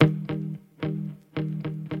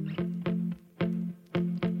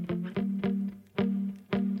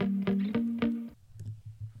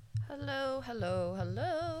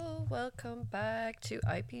Hello. Welcome back to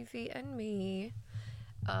IPV and me.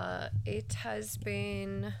 It has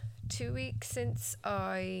been 2 weeks since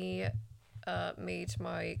I made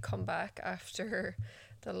my comeback after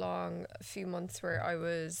the long few months where I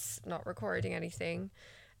was not recording anything.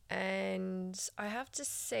 And I have to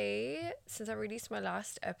say, since I released my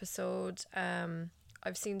last episode,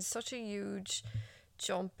 I've seen such a huge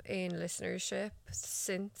jump in listenership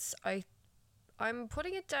since I'm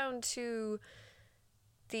putting it down to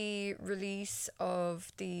the release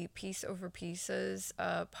of the Piece Over Pieces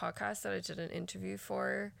podcast that I did an interview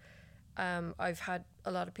for. I've had a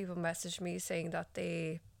lot of people message me saying that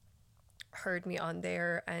they heard me on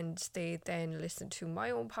there and they then listened to my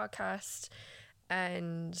own podcast,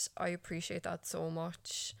 and I appreciate that so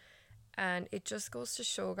much. And it just goes to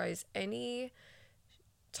show, guys, any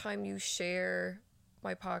time you share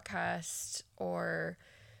my podcast or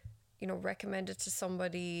recommend it to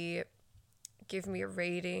somebody, give me a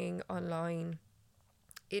rating online,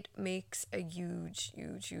 it makes a huge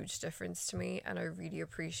difference to me, and I really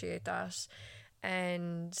appreciate that.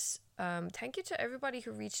 And thank you to everybody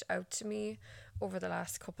who reached out to me over the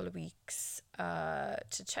last couple of weeks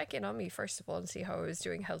to check in on me, first of all, and see how I was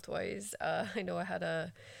doing health-wise. I know I had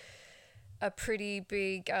a pretty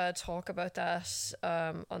big talk about that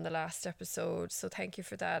on the last episode, so thank you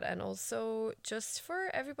for that. And also just for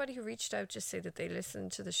everybody who reached out, just say that they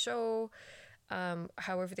listened to the show,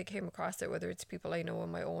 however they came across it, whether it's people I know in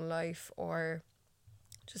my own life or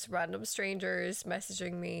just random strangers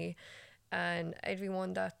messaging me, and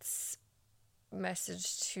everyone that's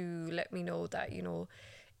messaged to let me know that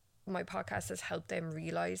my podcast has helped them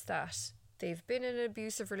realize that they've been in an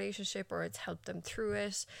abusive relationship, or it's helped them through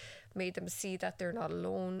it, made them see that they're not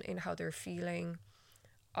alone in how they're feeling.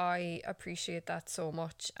 I appreciate that so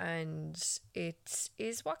much, and it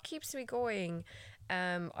is what keeps me going.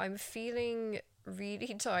 I'm feeling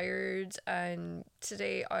really tired, and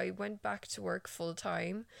today I went back to work full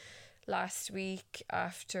time last week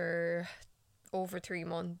after over 3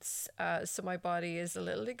 months, so my body is a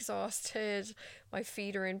little exhausted, my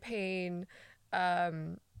feet are in pain.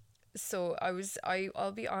 So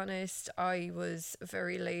I'll be honest, I was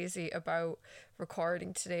very lazy about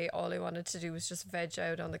recording today. All I wanted to do was just veg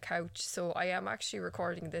out on the couch. So I am actually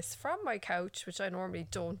recording this from my couch, which I normally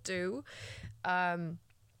don't do.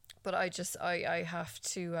 But I have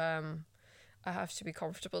to be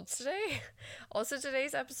comfortable today. Also,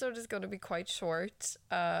 today's episode is going to be quite short,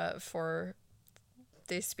 for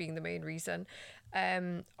this being the main reason.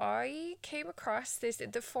 I came across this,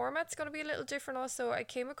 the format's going to be a little different also. I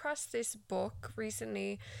came across this book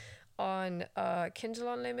recently on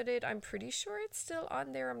Kindle Unlimited. I'm pretty sure it's still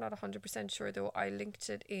on there. I'm not 100% sure though. I linked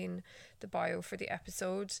it in the bio for the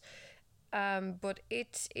episode. But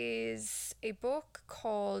it is a book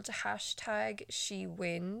called #SheWins.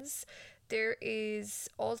 There is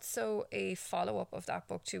also a follow-up of that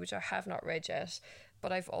book too, which I have not read yet,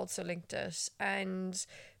 but I've also linked it. And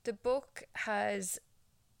the book has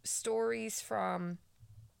stories from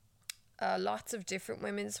lots of different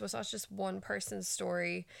women, so it's not just one person's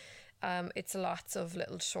story. It's lots of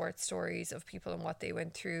little short stories of people and what they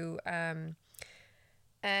went through.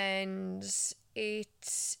 And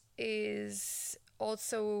it is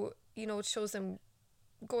also, it shows them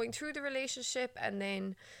going through the relationship and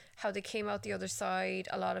then how they came out the other side.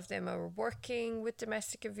 A lot of them are working with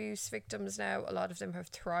domestic abuse victims now. A lot of them have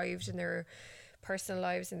thrived in their personal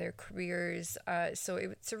lives and their careers. So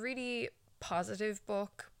it's a really positive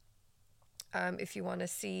book. If you want to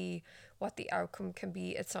see what the outcome can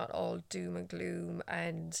be, it's not all doom and gloom,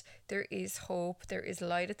 and there is hope. There is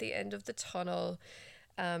light at the end of the tunnel.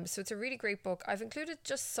 So it's a really great book. I've included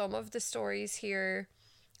just some of the stories here.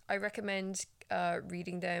 I recommend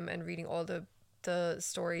reading them and reading all the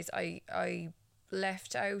stories. I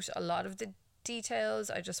left out a lot of the details.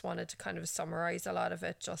 I just wanted to kind of summarize a lot of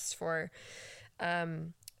it just for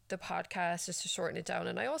the podcast, just to shorten it down.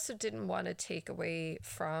 And I also didn't want to take away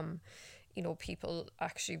from people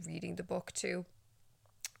actually reading the book too.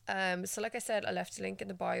 So like I said, I left a link in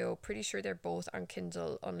the bio. Pretty sure they're both on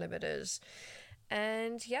Kindle Unlimited.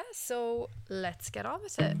 And yeah, so let's get on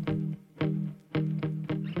with it.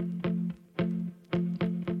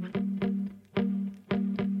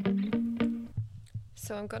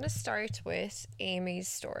 So I'm going to start with Amy's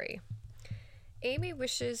story. Amy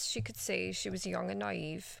wishes she could say she was young and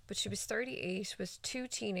naive, but she was 38 with 2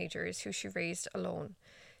 teenagers who she raised alone.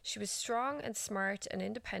 She was strong and smart and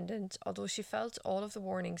independent, although she felt all of the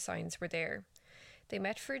warning signs were there. They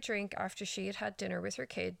met for a drink after she had had dinner with her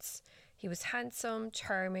kids. He was handsome,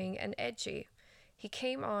 charming, and edgy. He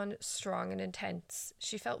came on strong and intense.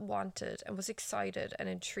 She felt wanted and was excited and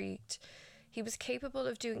intrigued. He was capable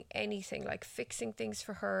of doing anything, like fixing things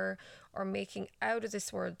for her or making out of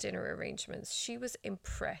this world dinner arrangements. She was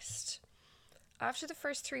impressed. After the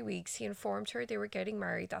first 3 weeks, he informed her they were getting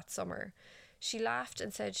married that summer. She laughed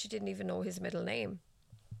and said she didn't even know his middle name.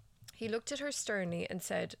 He looked at her sternly and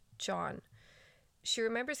said, John. She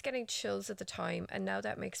remembers getting chills at the time, and now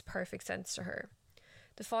that makes perfect sense to her.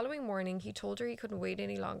 The following morning, he told her he couldn't wait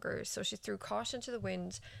any longer, so she threw caution to the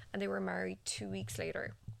wind, and they were married 2 weeks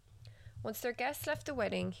later. Once their guests left the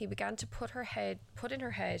wedding, he began to put in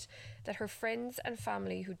her head that her friends and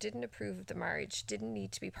family who didn't approve of the marriage didn't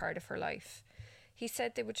need to be part of her life. He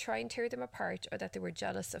said they would try and tear them apart or that they were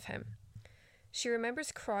jealous of him. She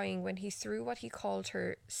remembers crying when he threw what he called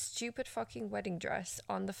her stupid fucking wedding dress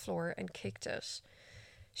on the floor and kicked it.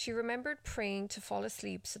 She remembered praying to fall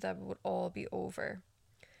asleep so that it would all be over.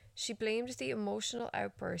 She blamed the emotional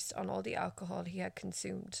outburst on all the alcohol he had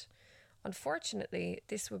consumed. Unfortunately,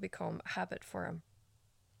 this would become a habit for him.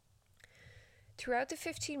 Throughout the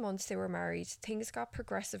 15 months they were married, things got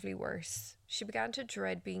progressively worse. She began to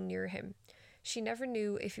dread being near him. She never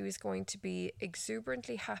knew if he was going to be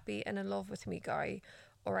exuberantly happy and in love with me guy,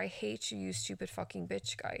 or I hate you, you stupid fucking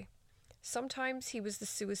bitch guy. Sometimes he was the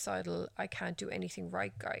suicidal, I can't do anything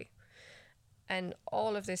right guy. And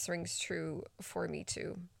all of this rings true for me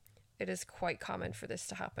too. It is quite common for this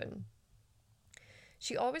to happen.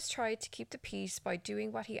 She always tried to keep the peace by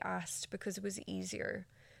doing what he asked because it was easier.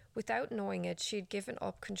 Without knowing it, she had given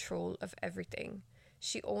up control of everything.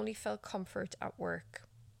 She only felt comfort at work.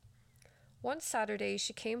 One Saturday,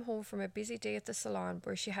 she came home from a busy day at the salon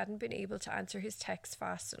where she hadn't been able to answer his texts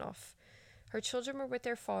fast enough. Her children were with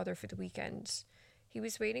their father for the weekend. He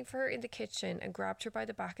was waiting for her in the kitchen and grabbed her by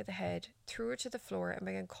the back of the head, threw her to the floor and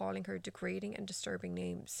began calling her degrading and disturbing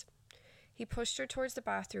names. He pushed her towards the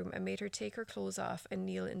bathroom and made her take her clothes off and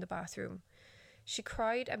kneel in the bathroom. She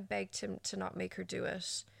cried and begged him to not make her do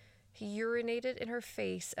it. He urinated in her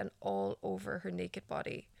face and all over her naked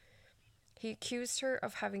body. He accused her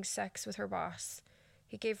of having sex with her boss.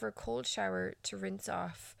 He gave her a cold shower to rinse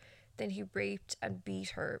off. Then he raped and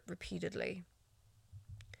beat her repeatedly.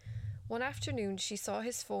 One afternoon, she saw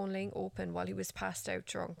his phone laying open while he was passed out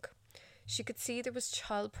drunk. She could see there was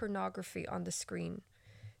child pornography on the screen.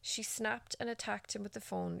 She snapped and attacked him with the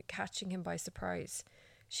phone, catching him by surprise.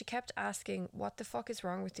 She kept asking, "What the fuck is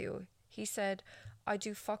wrong with you?" He said, "I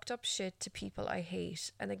do fucked up shit to people I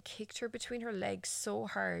hate," and then kicked her between her legs so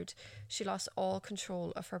hard she lost all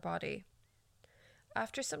control of her body.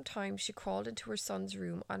 After some time, she crawled into her son's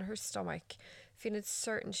room on her stomach, feeling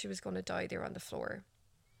certain she was going to die there on the floor.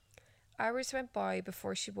 Hours went by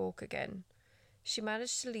before she woke again. She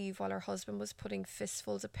managed to leave while her husband was putting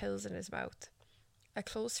fistfuls of pills in his mouth. A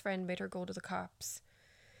close friend made her go to the cops.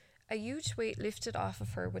 A huge weight lifted off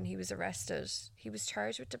of her when he was arrested. He was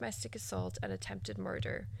charged with domestic assault and attempted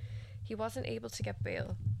murder. He wasn't able to get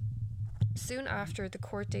bail. Soon after, the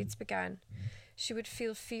court dates began. She would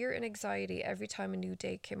feel fear and anxiety every time a new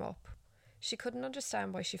date came up. She couldn't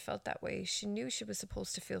understand why she felt that way. She knew she was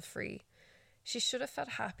supposed to feel free. She should have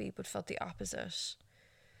felt happy but felt the opposite.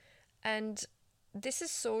 And this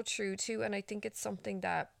is so true too, and I think it's something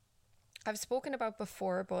that I've spoken about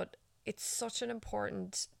before, but it's such an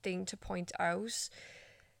important thing to point out,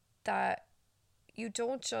 that you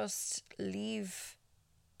don't just leave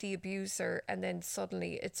the abuser and then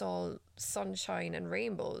suddenly it's all sunshine and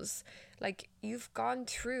rainbows. Like, you've gone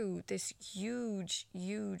through this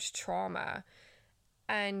huge trauma,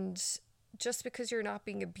 and just because you're not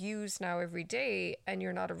being abused now every day and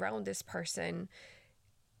you're not around this person,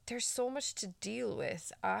 there's so much to deal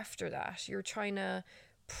with after that. You're trying to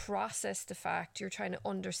process the fact, you're trying to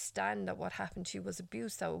understand that what happened to you was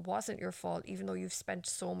abuse, that it wasn't your fault, even though you've spent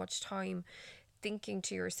so much time thinking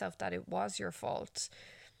to yourself that it was your fault.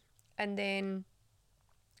 And then,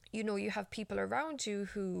 you know, you have people around you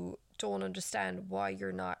who don't understand why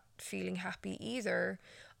you're not feeling happy either.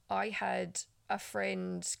 I had a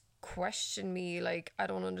friend question me, like, "I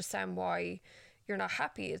don't understand why you're not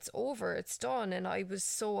happy. It's over, it's done." And I was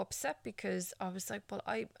so upset because I was like, well,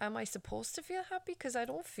 am I supposed to feel happy? Because I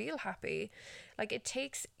don't feel happy. Like, it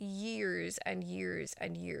takes years and years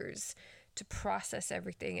and years to process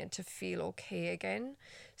everything and to feel okay again.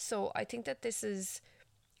 So I think that this is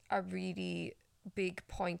a really big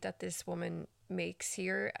point that this woman makes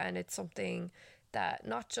here, and it's something that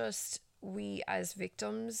not just we as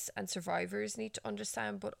victims and survivors need to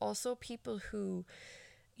understand, but also people who,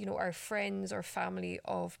 you know, are friends or family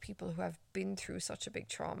of people who have been through such a big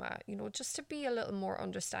trauma, you know, just to be a little more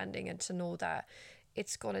understanding and to know that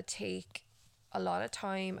it's going to take a lot of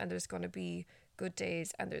time, and there's going to be good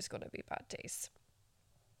days and there's going to be bad days.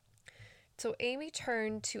 So Amy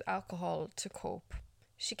turned to alcohol to cope.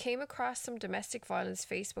 She came across some domestic violence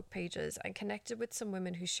Facebook pages and connected with some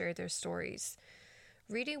women who shared their stories.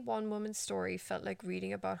 Reading one woman's story felt like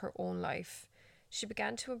reading about her own life. She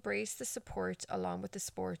began to embrace the support along with the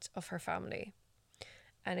support of her family.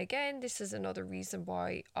 And again, this is another reason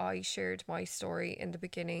why I shared my story in the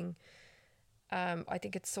beginning. I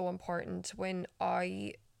think it's so important. When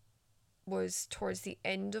I was towards the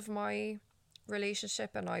end of my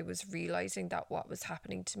relationship and I was realizing that what was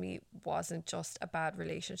happening to me wasn't just a bad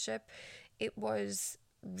relationship, it was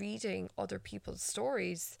reading other people's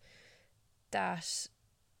stories that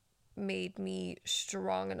made me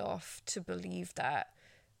strong enough to believe that,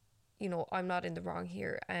 I'm not in the wrong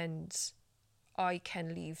here and I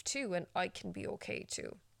can leave too and I can be okay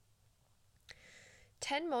too.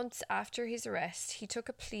 10 months after his arrest, he took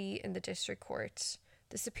a plea in the district court.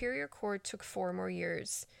 The Superior Court took 4 more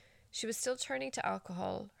years. She was still turning to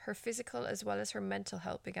alcohol. Her physical as well as her mental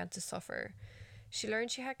health began to suffer. She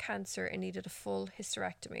learned she had cancer and needed a full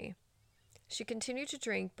hysterectomy. She continued to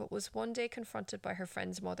drink but was one day confronted by her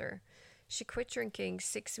friend's mother. She quit drinking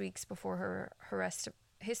 6 weeks before her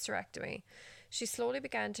hysterectomy. She slowly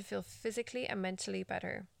began to feel physically and mentally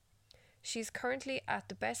better. She's currently at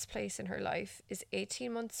the best place in her life, is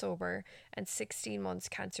 18 months sober and 16 months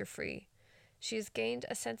cancer-free. She has gained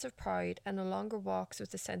a sense of pride and no longer walks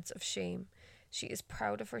with a sense of shame. She is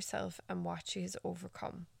proud of herself and what she has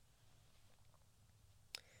overcome.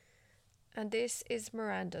 And this is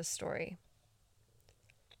Miranda's story.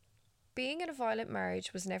 Being in a violent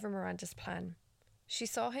marriage was never Miranda's plan. She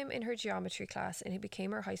saw him in her geometry class and he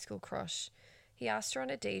became her high school crush. He asked her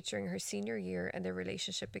on a date during her senior year and their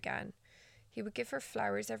relationship began. He would give her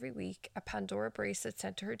flowers every week, a Pandora bracelet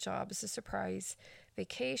sent to her job as a surprise,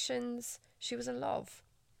 vacations. She was in love.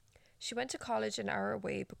 She went to college an hour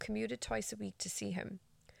away but commuted twice a week to see him.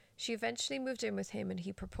 She eventually moved in with him and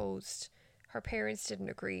he proposed. Her parents didn't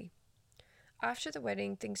agree. After the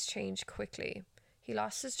wedding, things changed quickly. He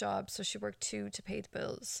lost his job, so she worked too to pay the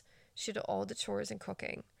bills. She did all the chores and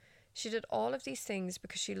cooking. She did all of these things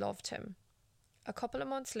because she loved him. A couple of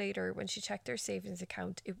months later, when she checked their savings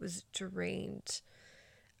account, it was drained.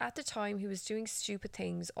 At the time, he was doing stupid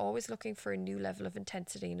things, always looking for a new level of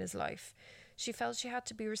intensity in his life. She felt she had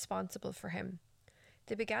to be responsible for him.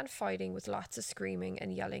 They began fighting with lots of screaming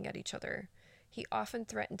and yelling at each other. He often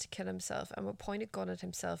threatened to kill himself and would point a gun at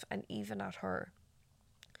himself and even at her.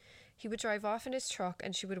 He would drive off in his truck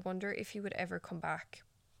and she would wonder if he would ever come back.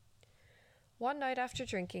 One night after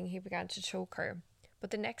drinking, he began to choke her, but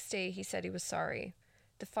the next day he said he was sorry.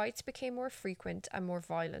 The fights became more frequent and more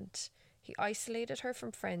violent. He isolated her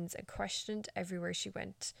from friends and questioned everywhere she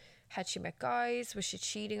went. Had she met guys? Was she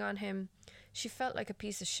cheating on him? She felt like a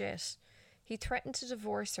piece of shit. He threatened to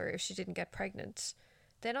divorce her if she didn't get pregnant.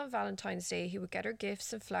 Then on Valentine's Day, he would get her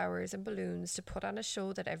gifts and flowers and balloons to put on a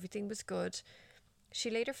show that everything was good.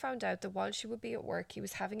 She later found out that while she would be at work, he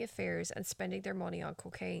was having affairs and spending their money on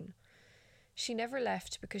cocaine. She never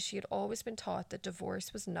left because she had always been taught that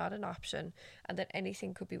divorce was not an option and that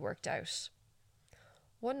anything could be worked out.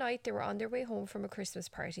 One night they were on their way home from a Christmas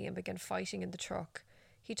party and began fighting in the truck.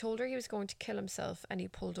 He told her he was going to kill himself and he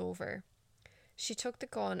pulled over. She took the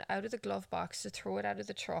gun out of the glove box to throw it out of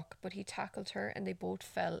the truck, but he tackled her and they both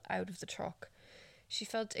fell out of the truck. She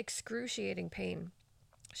felt excruciating pain.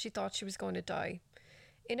 She thought she was going to die.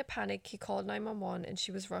 In a panic, he called 911 and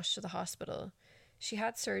she was rushed to the hospital. She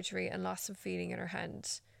had surgery and lost some feeling in her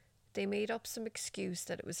hand. They made up some excuse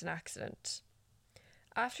that it was an accident.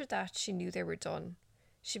 After that, she knew they were done.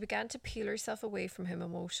 She began to peel herself away from him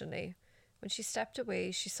emotionally. When she stepped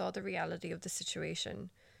away, she saw the reality of the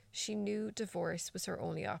situation. She knew divorce was her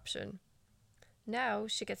only option. Now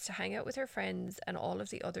she gets to hang out with her friends and all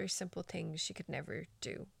of the other simple things she could never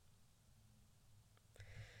do.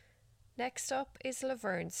 Next up is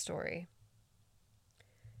Laverne's story.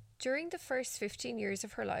 During the first 15 years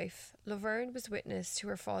of her life, Laverne was witness to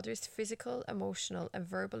her father's physical, emotional and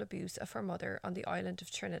verbal abuse of her mother on the island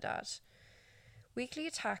of Trinidad. Weekly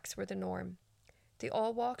attacks were the norm. They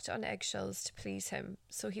all walked on eggshells to please him,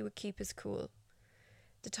 so he would keep his cool.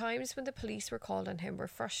 The times when the police were called on him were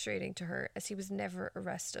frustrating to her as he was never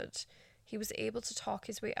arrested. He was able to talk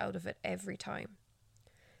his way out of it every time.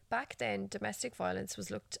 Back then, domestic violence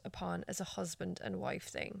was looked upon as a husband and wife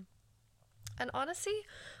thing. And honestly,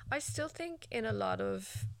 I still think in a lot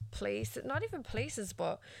of places, not even places,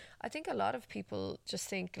 but I think a lot of people just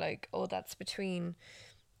think like, oh, that's between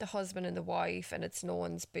the husband and the wife and it's no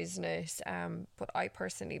one's business. But I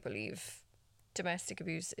personally believe domestic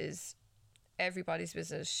abuse is everybody's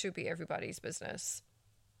business, should be everybody's business.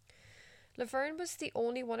 Laverne was the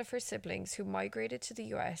only one of her siblings who migrated to the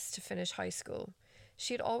US to finish high school.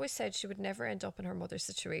 She had always said she would never end up in her mother's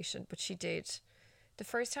situation, but she did. The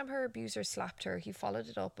first time her abuser slapped her, he followed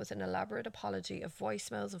it up with an elaborate apology of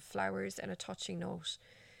voicemails of flowers and a touching note.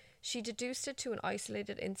 She deduced it to an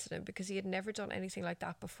isolated incident because he had never done anything like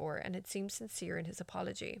that before and had seemed sincere in his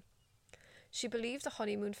apology. She believed the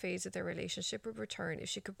honeymoon phase of their relationship would return if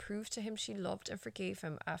she could prove to him she loved and forgave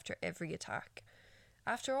him after every attack.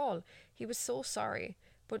 After all, he was so sorry,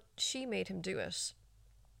 but she made him do it.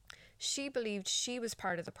 She believed she was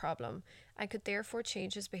part of the problem and could therefore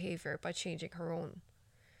change his behaviour by changing her own.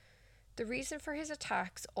 The reason for his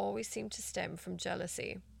attacks always seemed to stem from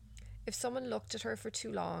jealousy. If someone looked at her for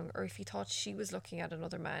too long, or if he thought she was looking at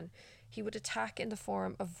another man, he would attack in the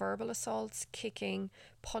form of verbal assaults, kicking,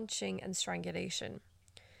 punching, and strangulation.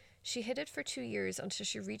 She hid it for 2 years until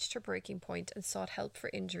she reached her breaking point and sought help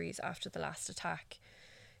for injuries after the last attack.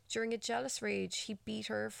 During a jealous rage, he beat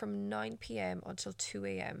her from 9 p.m. until 2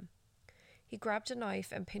 a.m. He grabbed a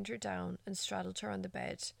knife and pinned her down and straddled her on the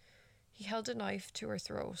bed. He held a knife to her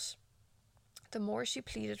throat. The more she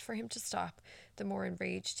pleaded for him to stop, the more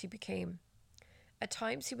enraged he became. At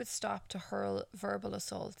times he would stop to hurl verbal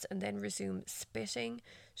assaults and then resume spitting,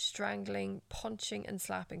 strangling, punching and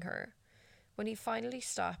slapping her. When he finally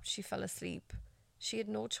stopped, she fell asleep. She had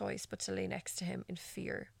no choice but to lay next to him in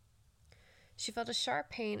fear. She felt a sharp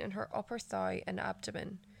pain in her upper thigh and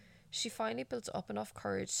abdomen. She finally built up enough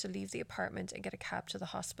courage to leave the apartment and get a cab to the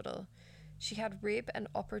hospital. She had rib and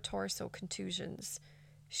upper torso contusions.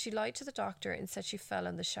 She lied to the doctor and said she fell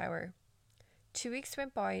in the shower. 2 weeks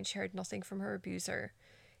went by and she heard nothing from her abuser.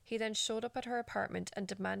 He then showed up at her apartment and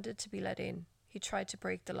demanded to be let in. He tried to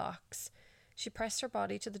break the locks. She pressed her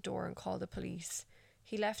body to the door and called the police.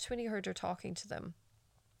 He left when he heard her talking to them.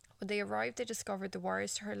 When they arrived, they discovered the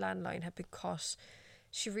wires to her landline had been cut.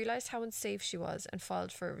 She realised how unsafe she was and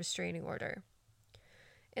filed for a restraining order.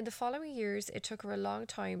 In the following years, it took her a long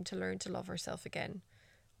time to learn to love herself again.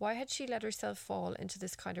 Why had she let herself fall into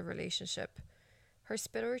this kind of relationship? Her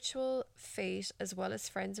spiritual fate, as well as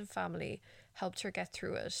friends and family, helped her get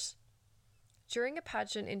through it. During a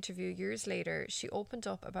pageant interview years later, she opened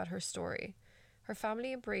up about her story. Her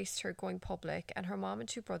family embraced her going public, and her mom and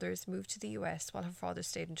 2 brothers moved to the US while her father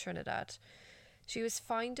stayed in Trinidad. She was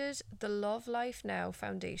founded the Love Life Now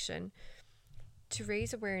Foundation to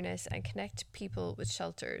raise awareness and connect people with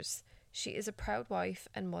shelters. She is a proud wife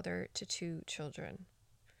and mother to 2 children.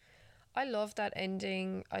 I love that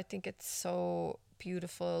ending. I think it's so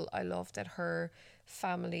beautiful. I love that her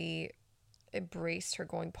family embraced her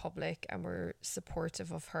going public and were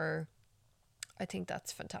supportive of her. I think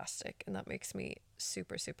that's fantastic, and that makes me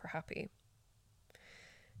super, super happy.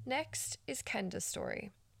 Next is Kenda's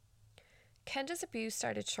story. Kenda's abuse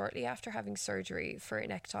started shortly after having surgery for an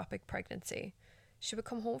ectopic pregnancy. She would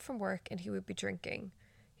come home from work and he would be drinking.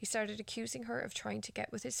 He started accusing her of trying to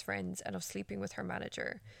get with his friends and of sleeping with her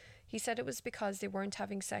manager. He said it was because they weren't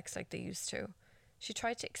having sex like they used to. She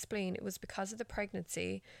tried to explain it was because of the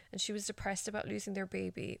pregnancy and she was depressed about losing their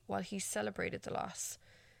baby while he celebrated the loss.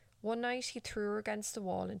 One night he threw her against the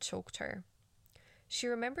wall and choked her. She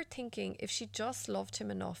remembered thinking if she just loved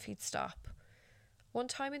him enough, he'd stop. One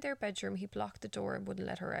time in their bedroom, he blocked the door and wouldn't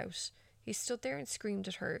let her out. He stood there and screamed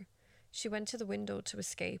at her. She went to the window to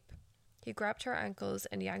escape. He grabbed her ankles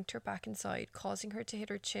and yanked her back inside, causing her to hit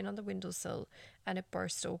her chin on the windowsill, and it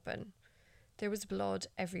burst open. There was blood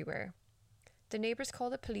everywhere. The neighbours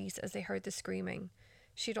called the police as they heard the screaming.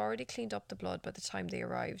 She'd already cleaned up the blood by the time they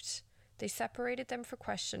arrived. They separated them for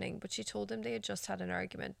questioning, but she told them they had just had an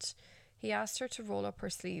argument. He asked her to roll up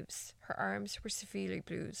her sleeves. Her arms were severely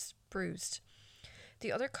bruised.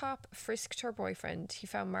 The other cop frisked her boyfriend. He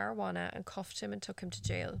found marijuana and cuffed him and took him to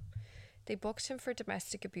jail. They booked him for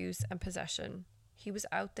domestic abuse and possession. He was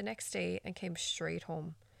out the next day and came straight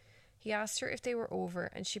home. He asked her if they were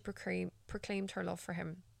over and she proclaimed her love for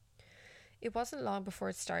him. It wasn't long before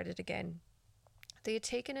it started again. They had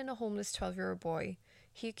taken in a homeless 12-year-old boy.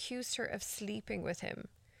 He accused her of sleeping with him.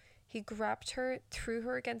 He grabbed her, threw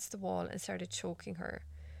her against the wall and started choking her.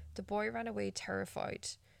 The boy ran away terrified.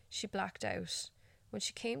 She blacked out. When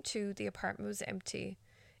she came to, the apartment was empty.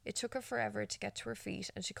 It took her forever to get to her feet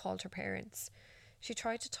and she called her parents. She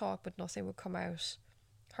tried to talk but nothing would come out.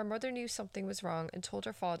 Her mother knew something was wrong and told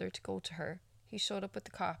her father to go to her. He showed up with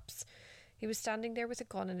the cops. He was standing there with a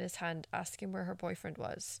gun in his hand asking where her boyfriend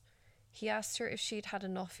was. He asked her if she'd had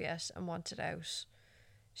enough yet and wanted out.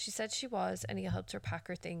 She said she was and he helped her pack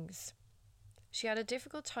her things. She had a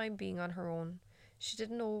difficult time being on her own. She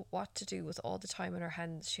didn't know what to do with all the time in her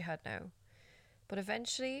hands she had now. But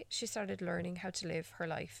eventually she started learning how to live her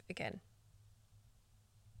life again.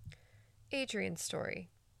 Adrian's story.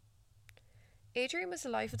 Adrian was the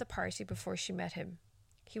life of the party before she met him.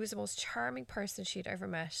 He was the most charming person she'd ever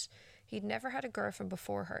met. He'd never had a girlfriend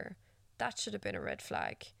before her. That should have been a red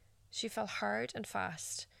flag. She fell hard and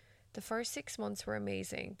fast. The first 6 months were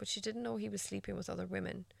amazing, but she didn't know he was sleeping with other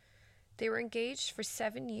women. They were engaged for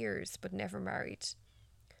 7 years, but never married.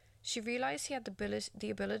 She realised he had the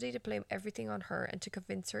ability to blame everything on her and to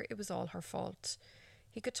convince her it was all her fault.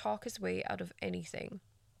 He could talk his way out of anything.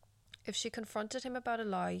 If she confronted him about a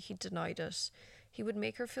lie, he denied it. He would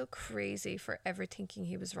make her feel crazy for ever thinking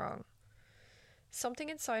he was wrong. Something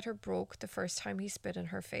inside her broke the first time he spit in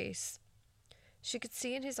her face. She could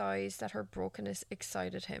see in his eyes that her brokenness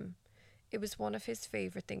excited him. It was one of his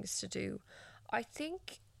favourite things to do. I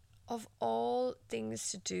think of all things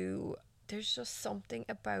to do, there's just something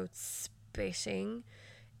about spitting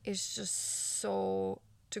is just so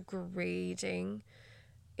degrading.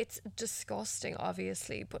 It's disgusting,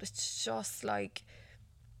 obviously, but it's just like,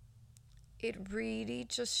 it really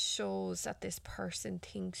just shows that this person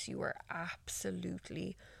thinks you are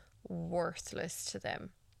absolutely worthless to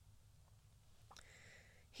them.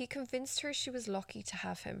 He convinced her she was lucky to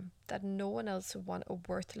have him, that no one else would want a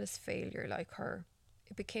worthless failure like her.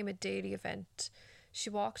 It became a daily event. She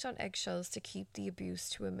walked on eggshells to keep the abuse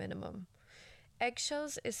to a minimum.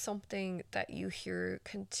 Eggshells is something that you hear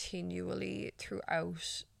continually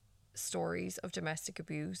throughout stories of domestic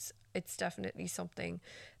abuse. It's definitely something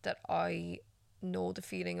that I know the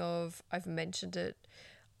feeling of. I've mentioned it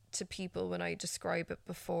to people when I describe it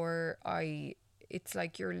before. It's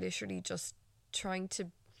like you're literally just trying to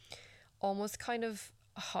almost kind of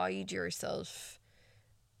hide yourself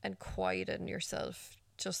and quieten yourself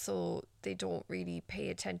just so they don't really pay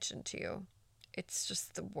attention to you. It's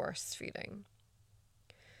just the worst feeling.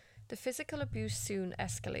 The physical abuse soon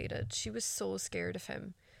escalated. She was so scared of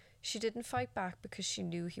him. She didn't fight back because she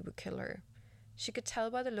knew he would kill her. She could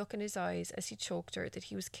tell by the look in his eyes as he choked her that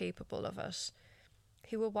he was capable of it.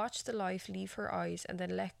 He would watch the life leave her eyes and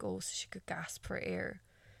then let go so she could gasp for air.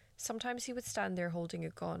 Sometimes he would stand there holding a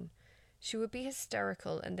gun. She would be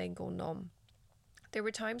hysterical and then go numb. There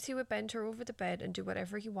were times he would bend her over the bed and do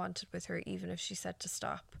whatever he wanted with her, even if she said to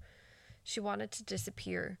stop. She wanted to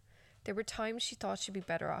disappear. There were times she thought she'd be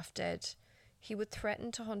better off dead. He would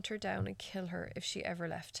threaten to hunt her down and kill her if she ever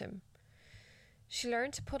left him. She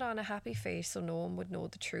learned to put on a happy face so no one would know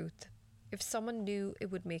the truth. If someone knew,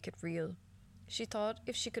 it would make it real. She thought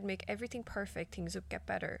if she could make everything perfect, things would get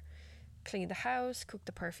better. Clean the house, cook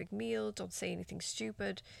the perfect meal, don't say anything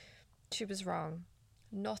stupid. She was wrong.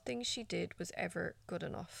 Nothing she did was ever good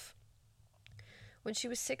enough. When she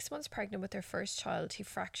was 6 months pregnant with their first child, he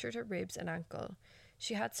fractured her ribs and ankle.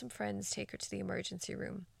 She had some friends take her to the emergency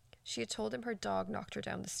room. She had told him her dog knocked her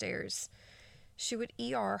down the stairs. She would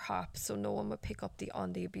ER hop so no one would pick up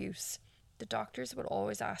on the abuse. The doctors would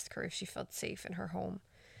always ask her if she felt safe in her home.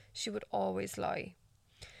 She would always lie.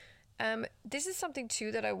 This is something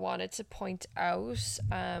too that I wanted to point out.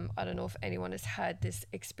 I don't know if anyone has had this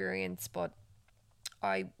experience, but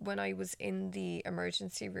when I was in the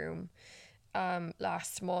emergency room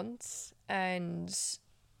last month and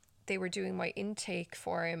they were doing my intake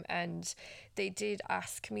for him, and they did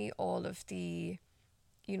ask me all of the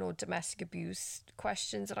domestic abuse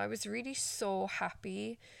questions, and I was really so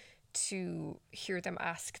happy to hear them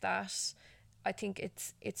ask that. I think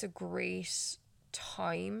it's a great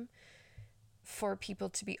time for people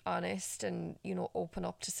to be honest and open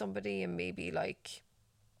up to somebody and maybe like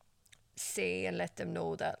say and let them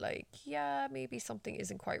know that like, yeah, maybe something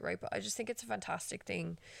isn't quite right. But I just think it's a fantastic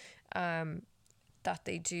thing that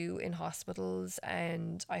they do in hospitals,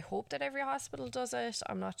 and I hope that every hospital does it.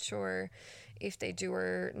 I'm not sure if they do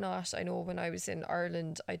or not. I know when I was in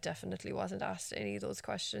Ireland, I definitely wasn't asked any of those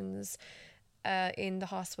questions in the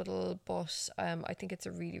hospital, but I think it's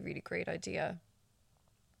a really, really great idea.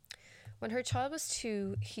 When her child was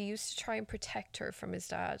 2, he used to try and protect her from his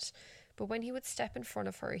dad, but when he would step in front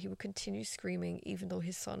of her, he would continue screaming even though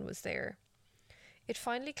his son was there. It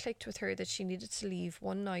finally clicked with her that she needed to leave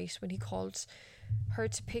one night when he called her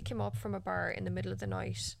to pick him up from a bar in the middle of the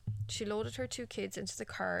night. She loaded her 2 kids into the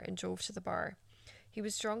car and drove to the bar. He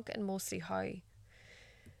was drunk and mostly high.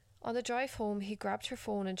 On the drive home, he grabbed her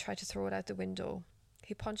phone and tried to throw it out the window.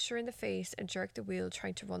 He punched her in the face and jerked the wheel,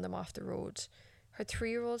 trying to run them off the road. Her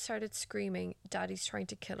 3-year-old started screaming, "Daddy's trying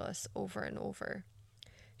to kill us," over and over.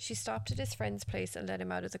 She stopped at his friend's place and let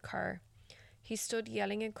him out of the car. He stood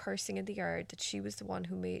yelling and cursing in the yard that she was the one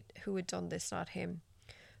who had done this, not him.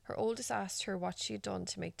 Her oldest asked her what she had done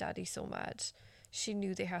to make Daddy so mad. She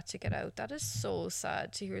knew they had to get out. That is so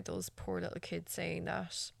sad to hear those poor little kids saying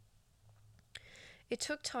that. It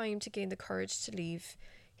took time to gain the courage to leave.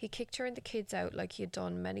 He kicked her and the kids out like he had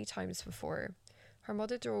done many times before. Her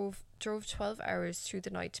mother drove 12 hours through the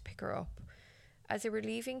night to pick her up. As they were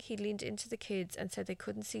leaving, he leaned into the kids and said they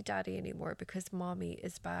couldn't see Daddy anymore because Mommy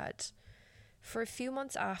is bad. For a few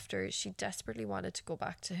months after, she desperately wanted to go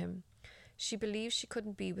back to him. She believed she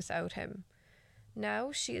couldn't be without him.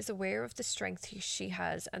 Now she is aware of the strength she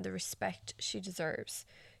has and the respect she deserves.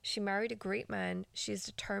 She married a great man. She is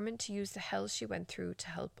determined to use the hell she went through to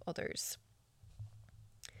help others.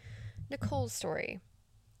 Nicole's story.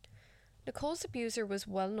 Nicole's abuser was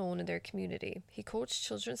well known in their community. He coached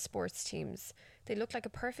children's sports teams. They looked like a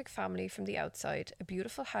perfect family from the outside, a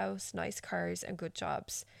beautiful house, nice cars, and good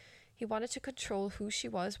jobs. He wanted to control who she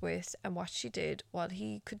was with and what she did while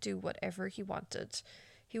he could do whatever he wanted.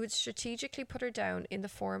 He would strategically put her down in the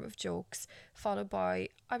form of jokes, followed by,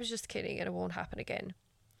 I was just kidding and it won't happen again.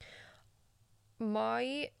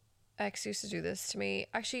 My ex used to do this to me.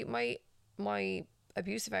 Actually, my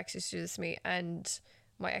abusive ex used to do this to me, and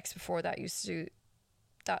my ex before that used to do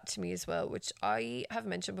that to me as well, which I have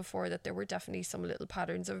mentioned before that there were definitely some little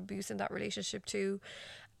patterns of abuse in that relationship too.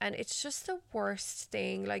 And it's just the worst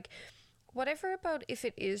thing. Like, whatever about if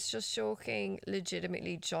it is just joking,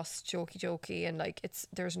 legitimately just jokey and like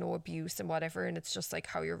there's no abuse and whatever, and it's just like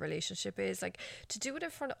how your relationship is, like to do it in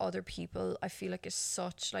front of other people, I feel like is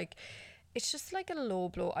such like, it's just like a low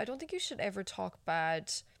blow. I don't think you should ever talk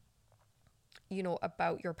bad,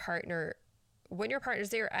 about your partner when your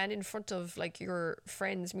partner's there and in front of like your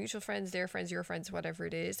friends, mutual friends, their friends, your friends, whatever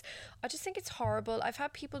it is. I just think it's horrible. I've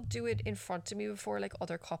had people do it in front of me before, like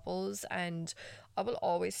other couples, and I will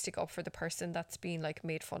always stick up for the person that's being like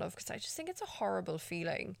made fun of, because I just think it's a horrible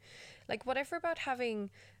feeling. Like, whatever about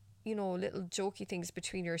having, little jokey things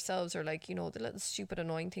between yourselves, or like, the little stupid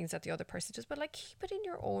annoying things that the other person does, but like keep it in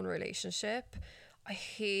your own relationship. I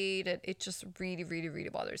hate it. It just really, really, really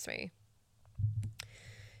bothers me.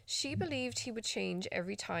 She believed he would change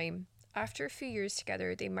every time. After a few years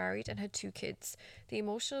together, they married and had 2 kids. The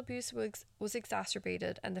emotional abuse was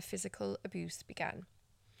exacerbated and the physical abuse began.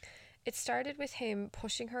 It started with him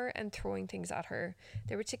pushing her and throwing things at her.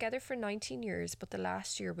 They were together for 19 years, but the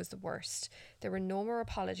last year was the worst. There were no more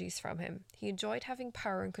apologies from him. He enjoyed having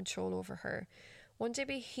power and control over her. One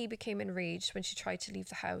day he became enraged when she tried to leave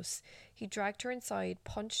the house. He dragged her inside,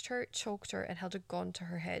 punched her, choked her, and held a gun to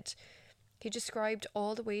her head. He described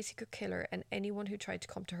all the ways he could kill her and anyone who tried to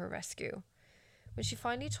come to her rescue. When she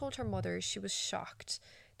finally told her mother, she was shocked.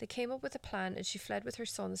 They came up with a plan and she fled with her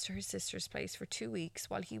sons to her sister's place for 2 weeks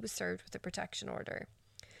while he was served with a protection order.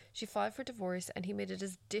 She filed for divorce and he made it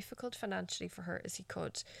as difficult financially for her as he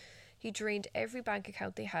could. He drained every bank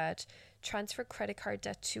account they had, transferred credit card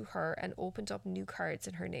debt to her, and opened up new cards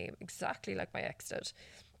in her name, exactly like my ex did.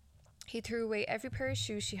 He threw away every pair of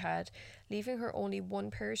shoes she had, leaving her only 1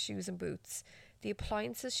 pair of shoes and boots. The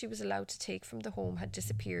appliances she was allowed to take from the home had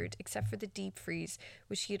disappeared, except for the deep freeze,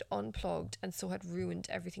 which he had unplugged and so had ruined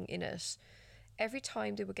everything in it. Every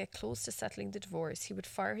time they would get close to settling the divorce, he would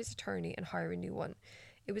fire his attorney and hire a new one.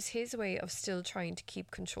 It was his way of still trying to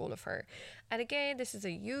keep control of her. And again, this is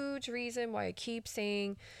a huge reason why I keep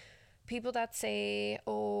saying, people that say,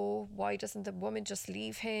 oh, why doesn't the woman just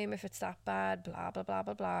leave him if it's that bad, blah, blah, blah,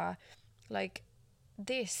 blah, blah. Like,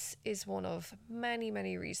 this is one of many,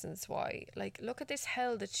 many reasons why. Like, look at this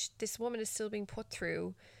hell that this woman is still being put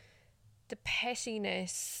through. The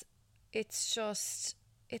pettiness, it's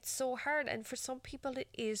so hard. And for some people, it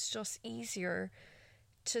is just easier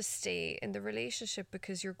to stay in the relationship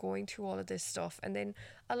because you're going through all of this stuff. And then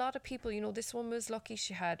a lot of people, this woman was lucky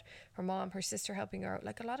she had her mom, her sister helping her out.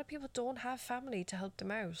 Like, a lot of people don't have family to help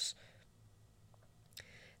them out.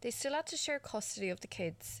 They still had to share custody of the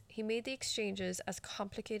kids. He made the exchanges as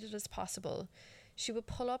complicated as possible. She would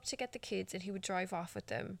pull up to get the kids and he would drive off with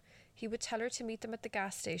them. He would tell her to meet them at the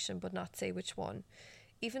gas station but not say which one.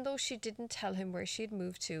 Even though she didn't tell him where she had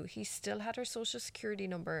moved to, he still had her social security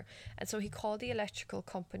number, and so he called the electrical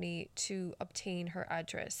company to obtain her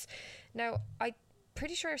address. Now, I'm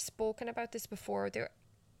pretty sure I've spoken about this before. There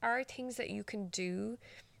are things that you can do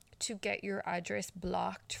to get your address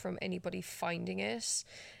blocked from anybody finding it.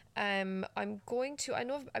 I know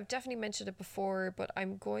I've definitely mentioned it before, but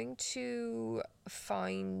I'm going to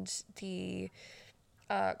find the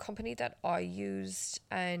company that I used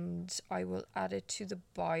and I will add it to the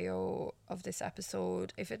bio of this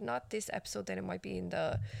episode. If it's not this episode, then it might be in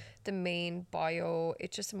the main bio.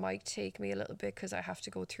 It just might take me a little bit because I have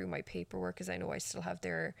to go through my paperwork, because I know I still have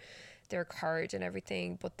their card and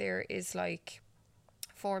everything, but there is like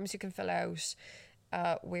forms you can fill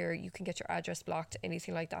out where you can get your address blocked,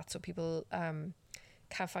 anything like that, so people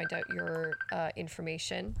can't find out your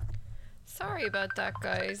information. Sorry about that,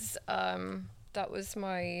 guys. That was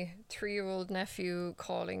my 3-year-old nephew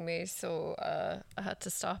calling me, so I had to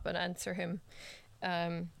stop and answer him.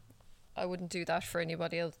 Um, I wouldn't do that for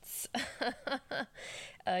anybody else.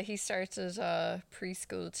 He started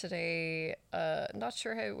preschool today. Not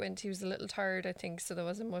sure how it went. He was a little tired, I think, so there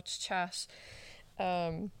wasn't much chat.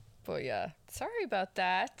 But yeah, sorry about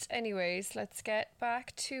that. Anyways, let's get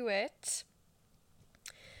back to it.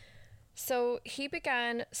 So he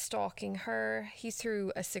began stalking her. He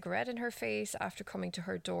threw a cigarette in her face after coming to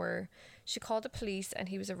her door. She called the police and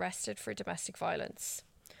he was arrested for domestic violence.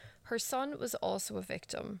 Her son was also a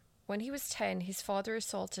victim. When he was 10, his father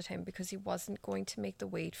assaulted him because he wasn't going to make the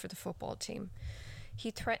weight for the football team.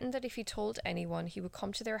 He threatened that if he told anyone, he would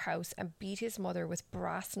come to their house and beat his mother with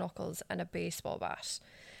brass knuckles and a baseball bat.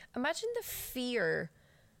 Imagine the fear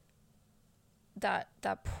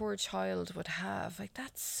that poor child would have. Like,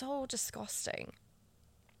 that's so disgusting.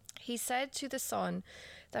 He said to the son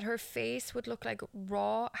that her face would look like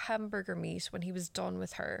raw hamburger meat when he was done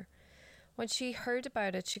with her. When she heard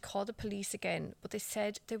about it, she called the police again, but they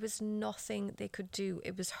said there was nothing they could do.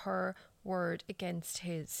 It was her word against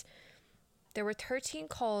his. There were 13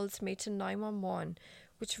 calls made to 911,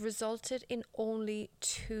 which resulted in only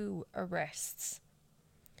 2 arrests.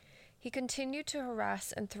 He continued to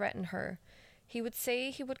harass and threaten her. He would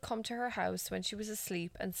say he would come to her house when she was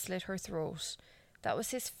asleep and slit her throat. That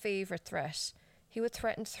was his favourite threat. He would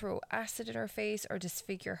threaten to throw acid in her face or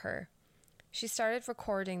disfigure her. She started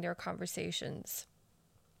recording their conversations.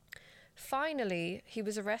 Finally, he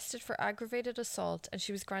was arrested for aggravated assault and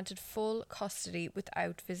she was granted full custody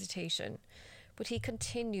without visitation. But he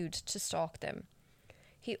continued to stalk them.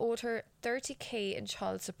 He owed her $30,000 in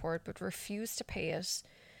child support but refused to pay it.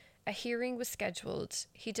 A hearing was scheduled.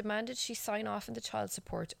 He demanded she sign off on the child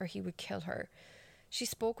support or he would kill her. She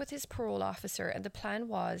spoke with his parole officer and the plan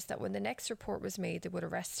was that when the next report was made, they would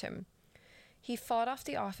arrest him. He fought off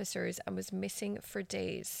the officers and was missing for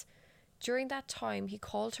days. During that time, he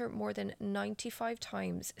called her more than 95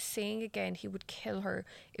 times, saying again he would kill her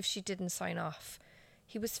if she didn't sign off.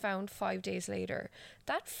 He was found 5 days later.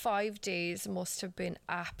 That 5 days must have been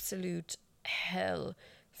absolute hell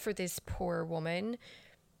for this poor woman.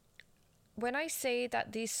 When I say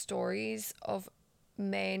that these stories of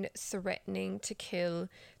men threatening to kill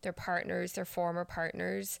their partners, their former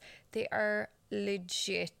partners, they are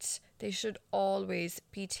legit. They should always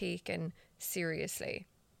be taken seriously.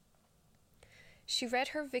 She read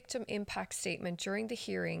her victim impact statement during the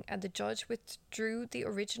hearing and the judge withdrew the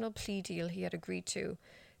original plea deal he had agreed to.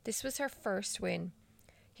 This was her first win.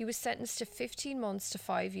 He was sentenced to 15 months to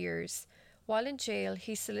 5 years. While in jail,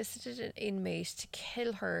 he solicited an inmate to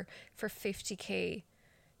kill her for $50,000.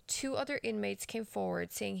 2 other inmates came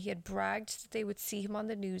forward saying he had bragged that they would see him on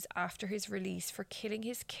the news after his release for killing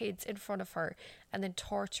his kids in front of her and then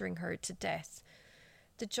torturing her to death.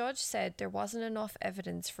 The judge said there wasn't enough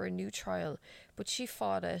evidence for a new trial, but she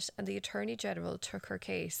fought it and the Attorney General took her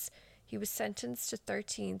case. He was sentenced to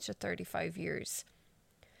 13 to 35 years.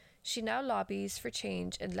 She now lobbies for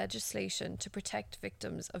change in legislation to protect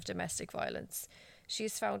victims of domestic violence. She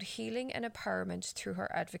has found healing and empowerment through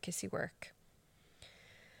her advocacy work.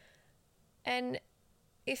 And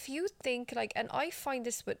if you think, like, and I find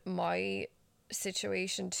this with my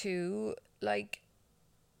situation too, like,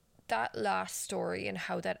 that last story and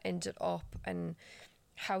how that ended up and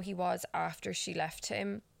how he was after she left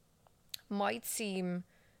him might seem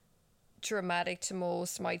dramatic to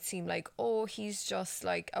most, might seem like, oh, he's just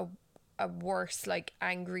like a worse, like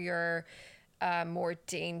angrier, more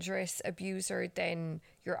dangerous abuser than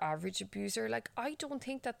your average abuser. Like, I don't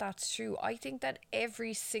think that that's true. I think that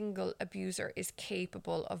every single abuser is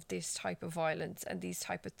capable of this type of violence and these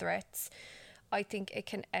type of threats. I think it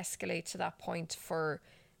can escalate to that point for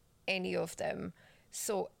any of them.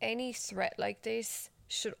 So any threat like this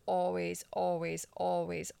should always, always,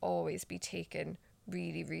 always, always be taken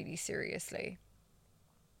really, really seriously.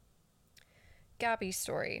 Gabby's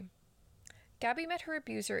story. Gabby met her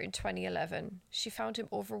abuser in 2011. She found him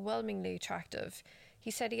overwhelmingly attractive.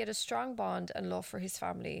 He said he had a strong bond and love for his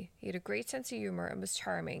family. He had a great sense of humour and was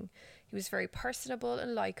charming. He was very personable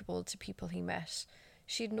and likeable to people he met.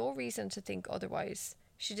 She had no reason to think otherwise.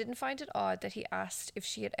 She didn't find it odd that he asked if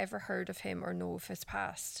she had ever heard of him or know of his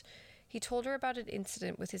past. He told her about an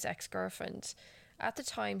incident with his ex-girlfriend. At the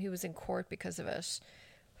time, he was in court because of it.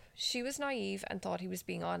 She was naive and thought he was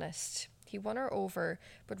being honest. He won her over,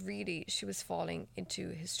 but really she was falling into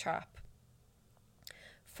his trap.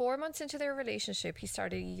 4 months into their relationship, he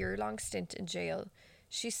started a year-long stint in jail.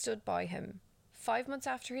 She stood by him. 5 months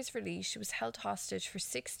after his release, she was held hostage for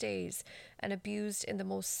 6 days and abused in the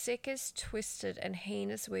most sickest, twisted and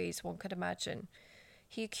heinous ways one could imagine.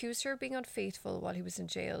 He accused her of being unfaithful while he was in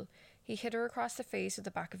jail. He hit her across the face with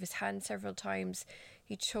the back of his hand several times.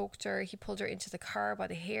 He choked her. He pulled her into the car by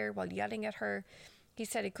the hair while yelling at her. He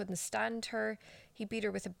said he couldn't stand her. He beat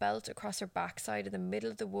her with a belt across her backside in the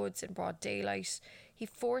middle of the woods in broad daylight. He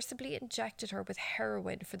forcibly injected her with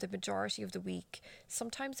heroin for the majority of the week,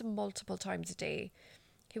 sometimes multiple times a day.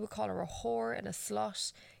 He would call her a whore and a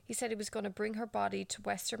slut. He said he was going to bring her body to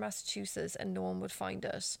Western Massachusetts and no one would find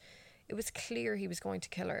it. It was clear he was going to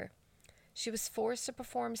kill her. She was forced to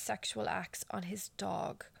perform sexual acts on his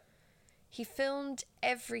dog. He filmed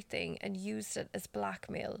everything and used it as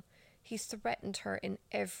blackmail. He threatened her in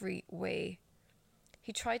every way.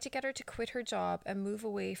 He tried to get her to quit her job and move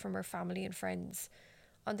away from her family and friends.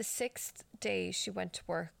 On the 6th day she went to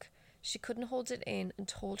work. She couldn't hold it in and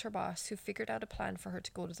told her boss, who figured out a plan for her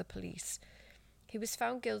to go to the police. He was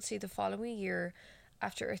found guilty the following year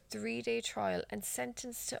after a 3-day trial and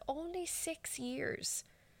sentenced to only 6 years.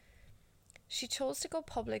 She chose to go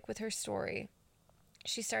public with her story.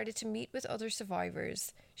 She started to meet with other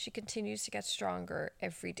survivors. She continues to get stronger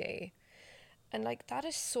every day. And that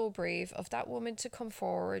is so brave of that woman to come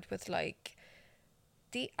forward with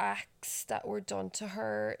the acts that were done to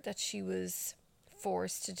her, that she was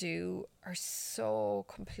forced to do, are so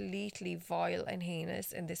completely vile and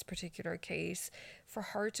heinous in this particular case. For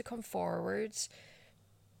her to come forward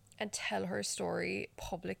and tell her story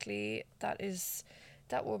publicly,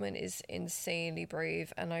 that woman is insanely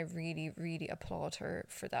brave, and I really, really applaud her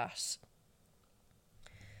for that.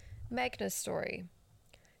 Megna's story.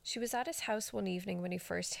 She was at his house one evening when he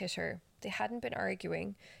first hit her. They hadn't been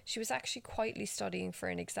arguing. She was actually quietly studying for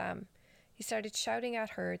an exam. He started shouting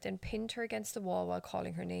at her, then pinned her against the wall while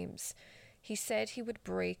calling her names. He said he would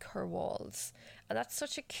break her walls. And that's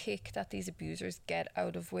such a kick that these abusers get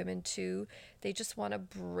out of women too. They just want to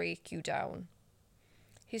break you down.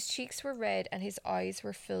 His cheeks were red and his eyes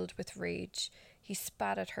were filled with rage. He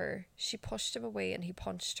spat at her. She pushed him away and he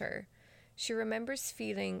punched her. She remembers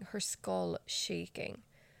feeling her skull shaking.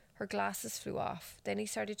 Her glasses flew off. Then he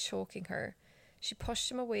started choking her. She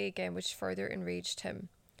pushed him away again, which further enraged him.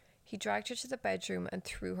 He dragged her to the bedroom and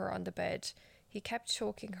threw her on the bed. He kept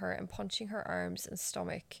choking her and punching her arms and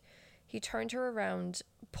stomach. He turned her around,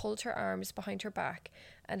 pulled her arms behind her back,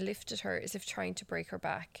 and lifted her as if trying to break her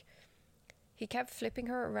back. He kept flipping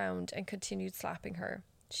her around and continued slapping her.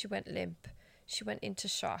 She went limp. She went into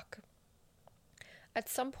shock. At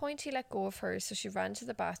some point he let go of her, so she ran to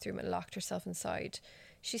the bathroom and locked herself inside.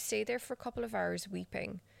 She stayed there for a couple of hours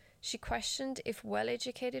weeping. She questioned if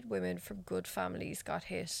well-educated women from good families got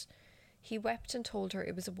hit. He wept and told her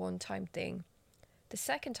it was a one-time thing. The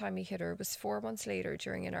second time he hit her was 4 months later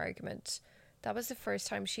during an argument. That was the first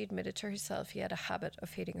time she admitted to herself he had a habit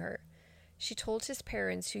of hitting her. She told his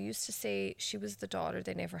parents, who used to say she was the daughter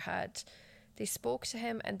they never had. They spoke to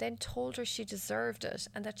him and then told her she deserved it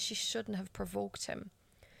and that she shouldn't have provoked him.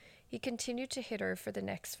 He continued to hit her for the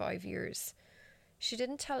next 5 years. She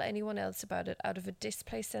didn't tell anyone else about it out of a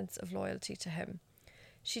displaced sense of loyalty to him.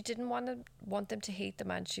 She didn't want them to hate the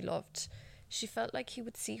man she loved. She felt like he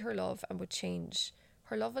would see her love and would change.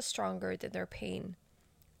 Her love was stronger than their pain.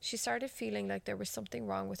 She started feeling like there was something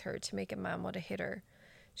wrong with her to make a man want to hit her.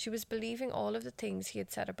 She was believing all of the things he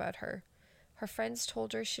had said about her. Her friends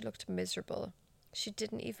told her she looked miserable. She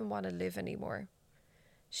didn't even want to live anymore.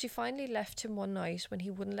 She finally left him one night when he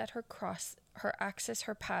wouldn't let her access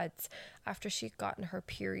her pads after she'd gotten her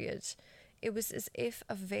period. It was as if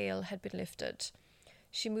a veil had been lifted.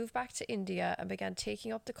 She moved back to India and began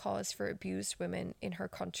taking up the cause for abused women in her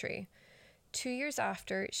country. 2 years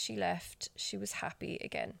after she left, she was happy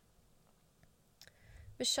again.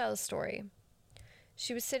 Michelle's story.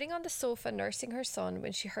 She was sitting on the sofa nursing her son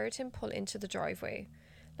when she heard him pull into the driveway.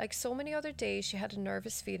 Like so many other days, she had a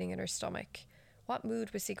nervous feeling in her stomach. What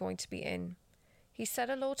mood was he going to be in? He said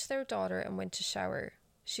hello to their daughter and went to shower.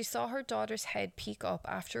 She saw her daughter's head peek up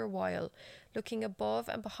after a while, looking above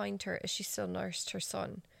and behind her as she still nursed her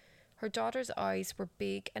son. Her daughter's eyes were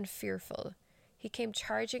big and fearful. He came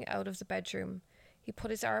charging out of the bedroom. He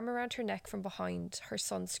put his arm around her neck from behind. Her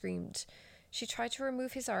son screamed. She tried to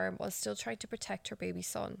remove his arm while still trying to protect her baby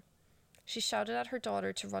son. She shouted at her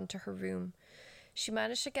daughter to run to her room. She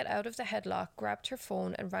managed to get out of the headlock, grabbed her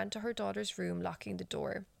phone and ran to her daughter's room, locking the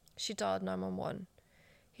door. She dialed 911.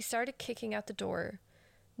 He started kicking at the door.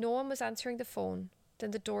 No one was answering the phone.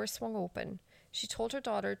 Then the door swung open. She told her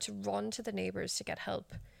daughter to run to the neighbours to get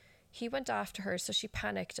help. He went after her, so she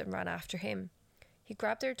panicked and ran after him. He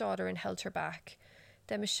grabbed their daughter and held her back.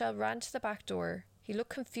 Then Michelle ran to the back door. He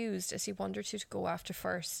looked confused as he wondered who to go after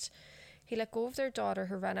first. He let go of their daughter,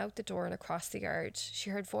 who ran out the door and across the yard.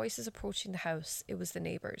 She heard voices approaching the house. It was the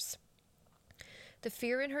neighbours. The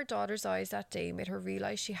fear in her daughter's eyes that day made her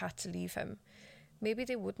realise she had to leave him. Maybe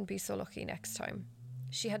they wouldn't be so lucky next time.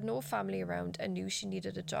 She had no family around and knew she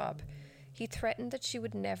needed a job. He threatened that she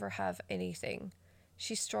would never have anything.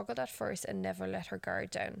 She struggled at first and never let her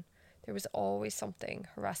guard down. There was always something: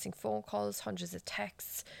 harassing phone calls, hundreds of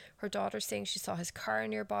texts, her daughter saying she saw his car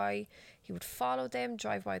nearby. He would follow them,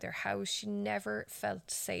 drive by their house. She never felt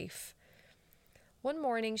safe. One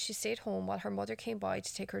morning, she stayed home while her mother came by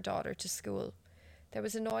to take her daughter to school. There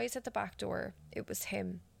was a noise at the back door. It was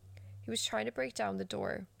him. He was trying to break down the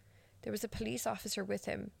door. There was a police officer with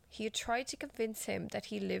him. He had tried to convince him that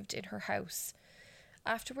he lived in her house.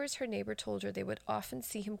 Afterwards, her neighbour told her they would often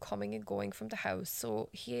see him coming and going from the house, so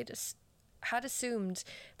he had assumed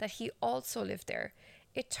that he also lived there.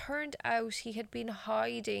 It turned out he had been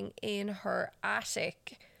hiding in her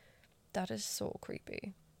attic. That is so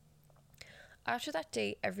creepy. After that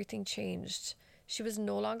day, everything changed. She was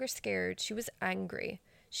no longer scared. She was angry.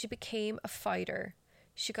 She became a fighter.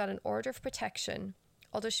 She got an order of protection.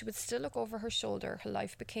 Although she would still look over her shoulder, her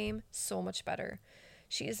life became so much better.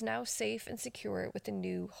 She is now safe and secure with a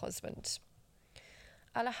new husband.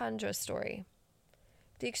 Alejandra's story.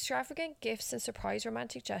 The extravagant gifts and surprise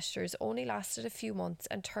romantic gestures only lasted a few months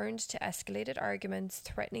and turned to escalated arguments,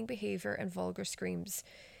 threatening behaviour and vulgar screams.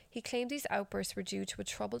 He claimed these outbursts were due to a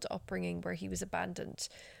troubled upbringing where he was abandoned.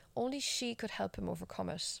 Only she could help him overcome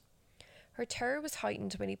it. Her terror was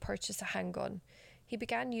heightened when he purchased a handgun. He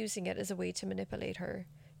began using it as a way to manipulate her.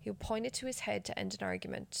 He would point it to his head to end an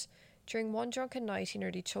argument. During one drunken night, he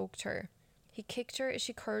nearly choked her. He kicked her as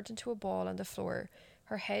she curled into a ball on the floor,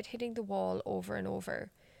 her head hitting the wall over and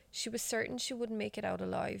over. She was certain she wouldn't make it out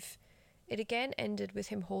alive. It again ended with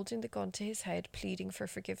him holding the gun to his head, pleading for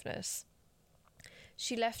forgiveness.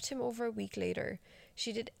 She left him over a week later.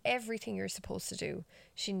 She did everything you're supposed to do.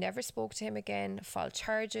 She never spoke to him again, filed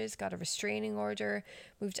charges, got a restraining order,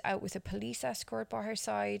 moved out with a police escort by her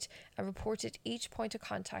side, and reported each point of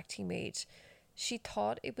contact he made. She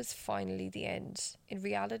thought it was finally the end. In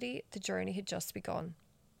reality, the journey had just begun.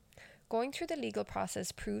 Going through the legal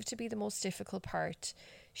process proved to be the most difficult part.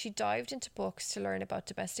 She dived into books to learn about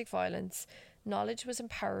domestic violence. Knowledge was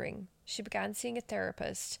empowering. She began seeing a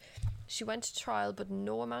therapist. She went to trial, but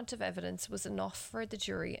no amount of evidence was enough for the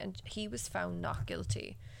jury, and he was found not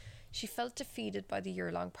guilty. She felt defeated by the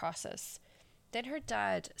year-long process. Then her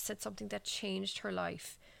dad said something that changed her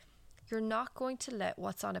life. You're not going to let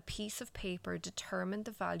what's on a piece of paper determine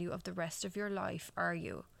the value of the rest of your life, are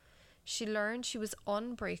you? She learned she was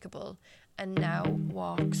unbreakable and now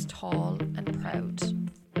walks tall and proud.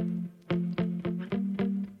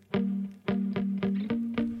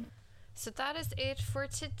 So that is it for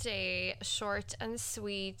today. Short and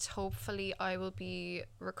sweet. Hopefully I will be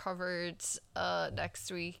recovered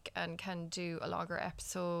next week and can do a longer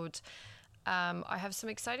episode. I have some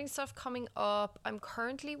exciting stuff coming up. I'm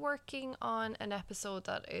currently working on an episode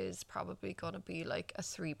that is probably going to be like a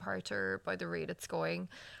 3-parter by the rate it's going.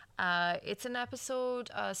 It's an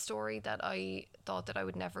episode, a story that I thought that I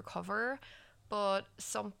would never cover, but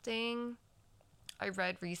something I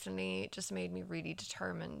read recently just made me really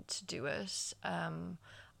determined to do it.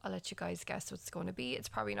 I'll let you guys guess what it's going to be. It's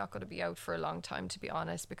probably not going to be out for a long time, to be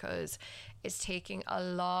honest, because it's taking a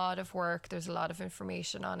lot of work. There's a lot of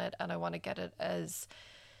information on it, and I want to get it as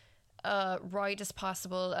right as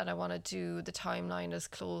possible, and I want to do the timeline as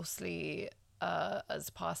closely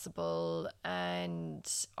as possible. And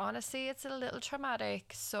honestly, it's a little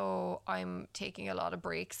traumatic, so I'm taking a lot of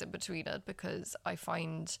breaks in between it, because I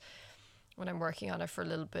find when I'm working on it for a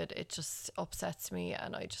little bit, it just upsets me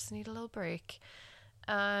and I just need a little break.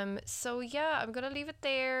 So yeah, I'm gonna leave it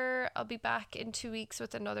there. I'll be back in 2 weeks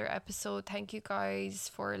with another episode. Thank you guys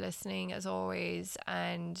for listening as always,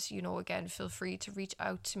 and again, feel free to reach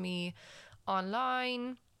out to me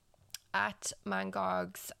online at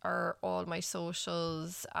Mangogs or all my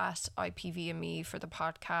socials, at IPV and me for the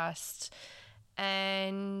podcast,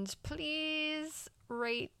 and please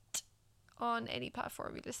rate on any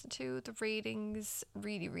platform you listen to. The ratings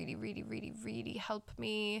really help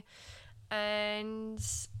me. And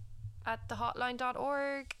at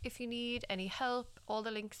thehotline.org if you need any help. All the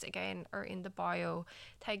links again are in the bio.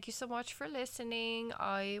 Thank you so much for listening.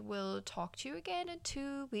 I will talk to you again in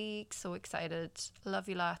 2 weeks. So excited. Love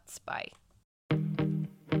you lots. Bye.